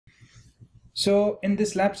So in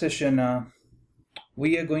this lab session,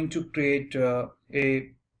 we are going to create a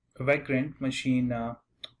Vagrant machine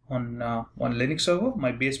on one Linux server,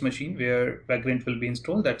 my base machine where Vagrant will be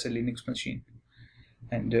installed. That's a Linux machine.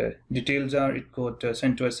 And details are it got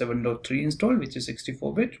CentOS 7.3 installed, which is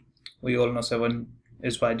 64-bit. We all know 7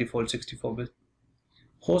 is by default 64-bit.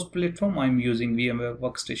 Host platform, I'm using VMware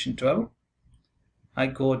Workstation 12. I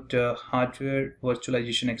got hardware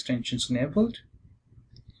virtualization extensions enabled.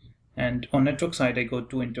 And on network side, I got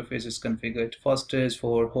two interfaces configured. First is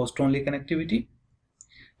for host-only connectivity,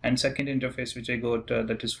 and second interface which I got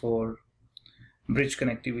that is for bridge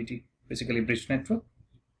connectivity, basically bridge network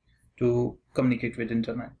to communicate with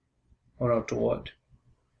internet or outer world.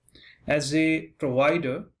 As a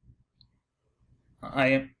provider,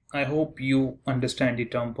 I hope you understand the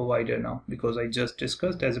term provider now, because I just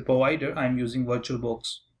discussed as a provider I'm using VirtualBox.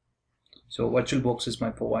 So VirtualBox is my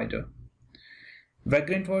provider.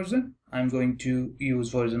 Vagrant version, I'm going to use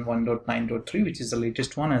version 1.9.3, which is the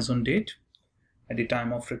latest one as on date at the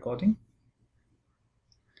time of recording.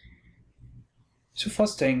 So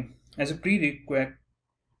first thing, as a prerequisite,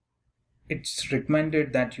 it's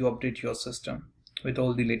recommended that you update your system with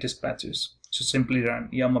all the latest patches. So simply run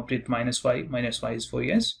yum update -y, -y is for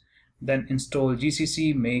yes, then install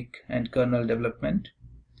gcc make and kernel development.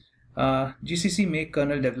 GCC make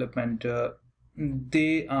kernel development,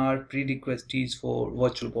 they are prerequisites for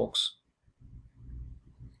VirtualBox.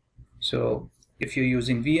 So if you're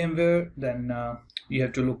using VMware, then you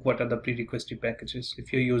have to look what are the prerequisite packages.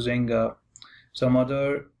 If you're using some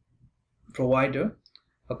other provider,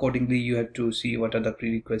 accordingly you have to see what are the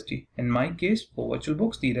prerequisites. In my case, for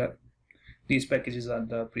VirtualBox, these packages are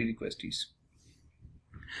the prerequisites.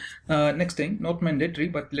 Next thing, not mandatory,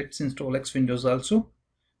 but let's install X Windows also,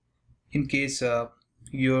 in case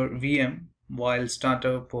your VM while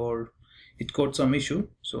startup or it got some issue.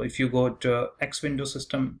 So if you got X Windows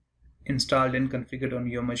system installed and configured on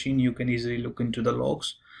your machine, you can easily look into the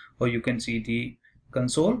logs, or you can see the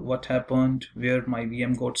console, what happened, where my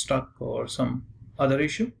VM got stuck or some other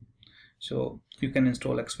issue. So you can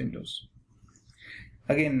install X Windows.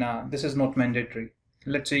 Again, this is not mandatory.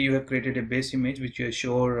 Let's say you have created a base image which you're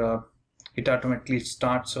sure it automatically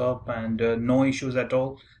starts up and no issues at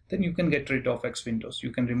all, then you can get rid of X Windows.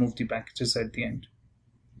 You can remove the packages at the end.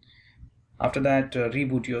 After that,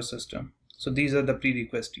 reboot your system. So these are the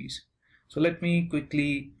prerequisites. So let me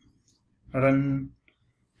quickly run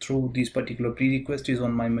through these particular prerequisites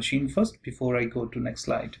on my machine first before I go to next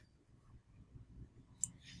slide.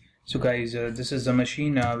 So guys, this is the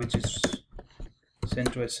machine which is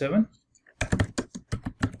CentOS 7.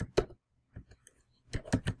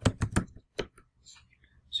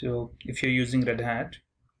 So if you're using Red Hat,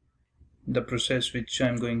 the process which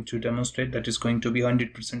I'm going to demonstrate, that is going to be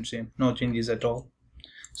 100% same, no changes at all.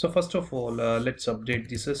 So first of all, let's update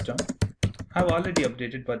the system. I've already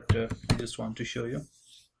updated, but I just want to show you.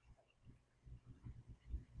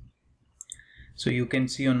 So you can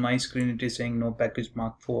see on my screen it is saying no package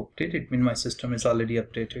mark for update. It means my system is already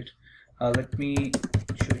updated. Let me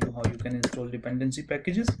show you how you can install dependency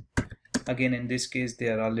packages. Again, in this case, they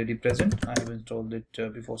are already present. I have installed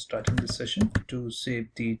it before starting this session to save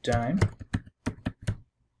the time.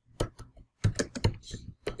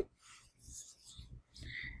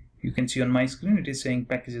 You can see on my screen it is saying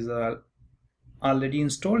packages are already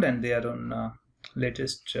installed and they are on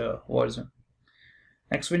latest version.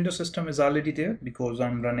 X Windows system is already there because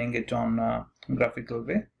I'm running it on graphical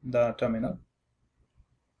way, the terminal.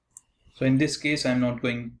 So in this case, I'm not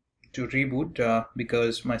going to reboot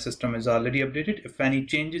because my system is already updated. If any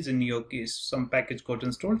changes in your case, some package got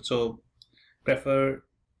installed, so prefer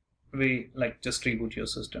just reboot your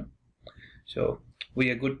system. So we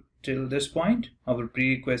are good till this point. Our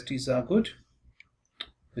prerequisites are good.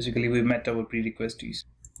 Basically, we met our prerequisites.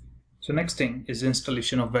 So next thing is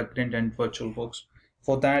installation of Vagrant and VirtualBox.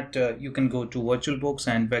 For that, you can go to VirtualBox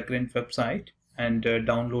and Vagrant website and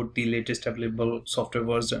download the latest available software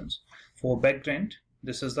versions. For Vagrant,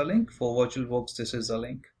 this is the link. For VirtualBox, this is the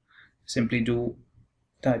link. Simply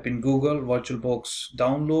type in Google VirtualBox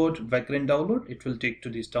download, Vagrant download. It will take to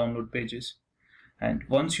these download pages. And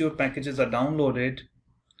once your packages are downloaded,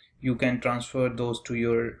 you can transfer those to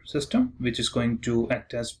your system, which is going to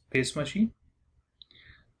act as base machine.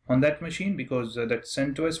 On that machine, because that's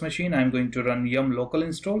CentOS machine, I'm going to run yum local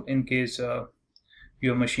install in case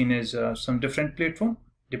your machine is some different platform.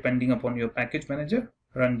 Depending upon your package manager,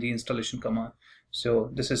 run the installation command.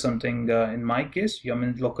 So this is something in my case,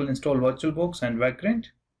 yum local install VirtualBox and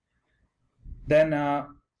Vagrant. Then I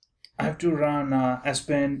have to run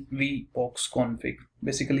span vbox config.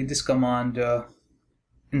 Basically this command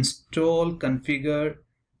install, configure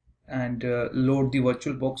and load the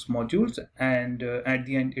VirtualBox modules, and at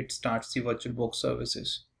the end it starts the VirtualBox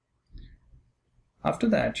services. After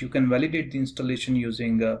that, you can validate the installation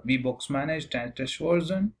using vbox manage --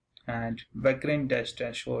 version and vagrant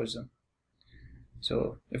 -- version.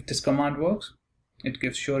 So if this command works, it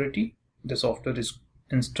gives surety the software is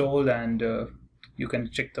installed, and you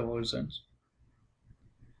can check the versions.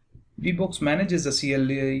 vbox manage is the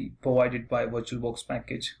CLI provided by VirtualBox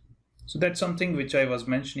package. So that's something which I was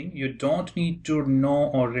mentioning. You don't need to know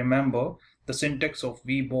or remember the syntax of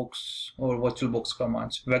vbox or VirtualBox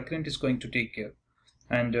commands. Vagrant is going to take care.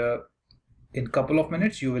 And in a couple of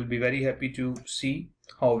minutes, you will be very happy to see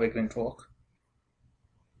how Vagrant works.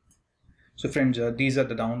 So friends, these are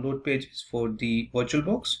the download pages for the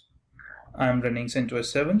VirtualBox. I am running CentOS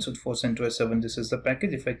 7. So for CentOS 7, this is the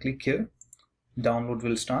package. If I click here, download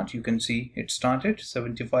will start. You can see it started.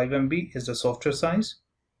 75 MB is the software size.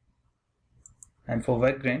 And for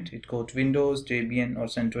Vagrant, it got Windows, Debian, or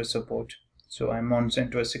CentOS support. So I'm on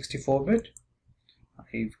CentOS 64-bit.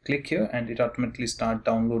 I click here and it automatically start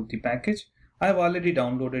download the package. I've already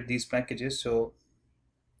downloaded these packages, so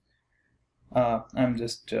I'm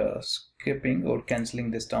just skipping or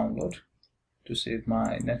cancelling this download to save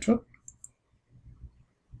my network,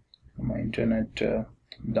 my internet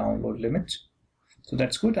download limits. So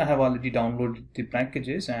that's good. I have already downloaded the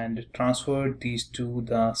packages and transferred these to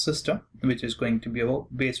the system, which is going to be our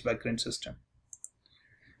base Vagrant system.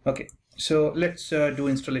 Okay. So let's do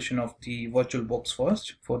installation of the VirtualBox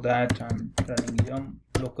first. For that, I'm running yum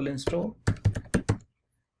local install.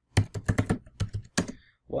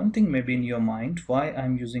 One thing may be in your mind, why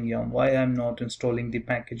I'm using yum, why I'm not installing the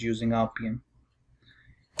package using RPM.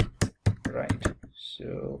 Right,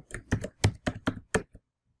 so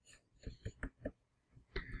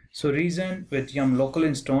reason with yum local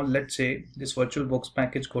install, let's say this VirtualBox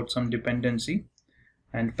package got some dependency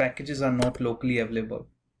and packages are not locally available.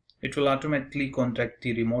 It will automatically contact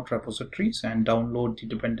the remote repositories and download the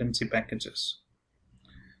dependency packages.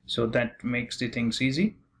 So that makes the things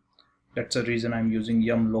easy. That's the reason I'm using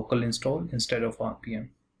yum local install instead of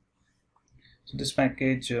RPM. So this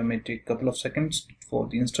package may take a couple of seconds for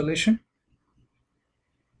the installation.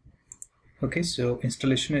 Okay, so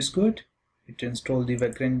installation is good. It installed the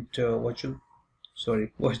Vagrant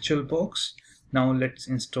VirtualBox. Now let's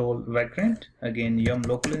install Vagrant. Again, yum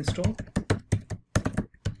local install.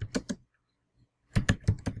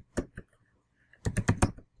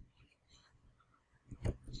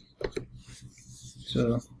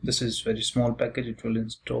 So this is very small package. It will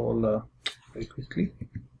install very quickly.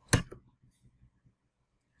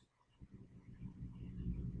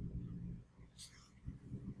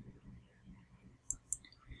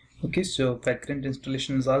 Okay, so Vagrant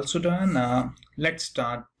installation is also done. Let's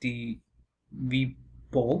start the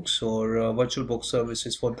vbox or VirtualBox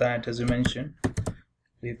services. For that, as I mentioned,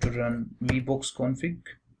 we have to run vbox config.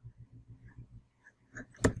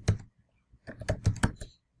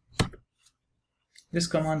 This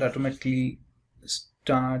command automatically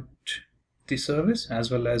start the service as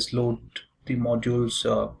well as load the modules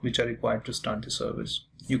which are required to start the service.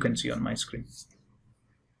 You can see on my screen.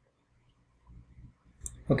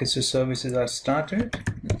 Okay, so services are started.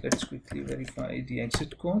 Let's quickly verify the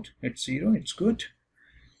exit code. It's 0, it's good.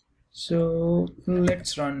 So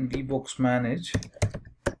let's run vbox manage --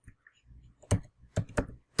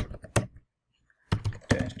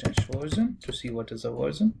 version to see what is the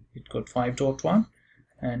version. It got 5.1.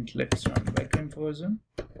 And let's run Vagrant version.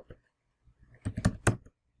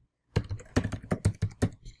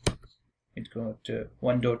 It got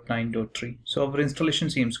 1.9.3. So our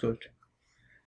installation seems good.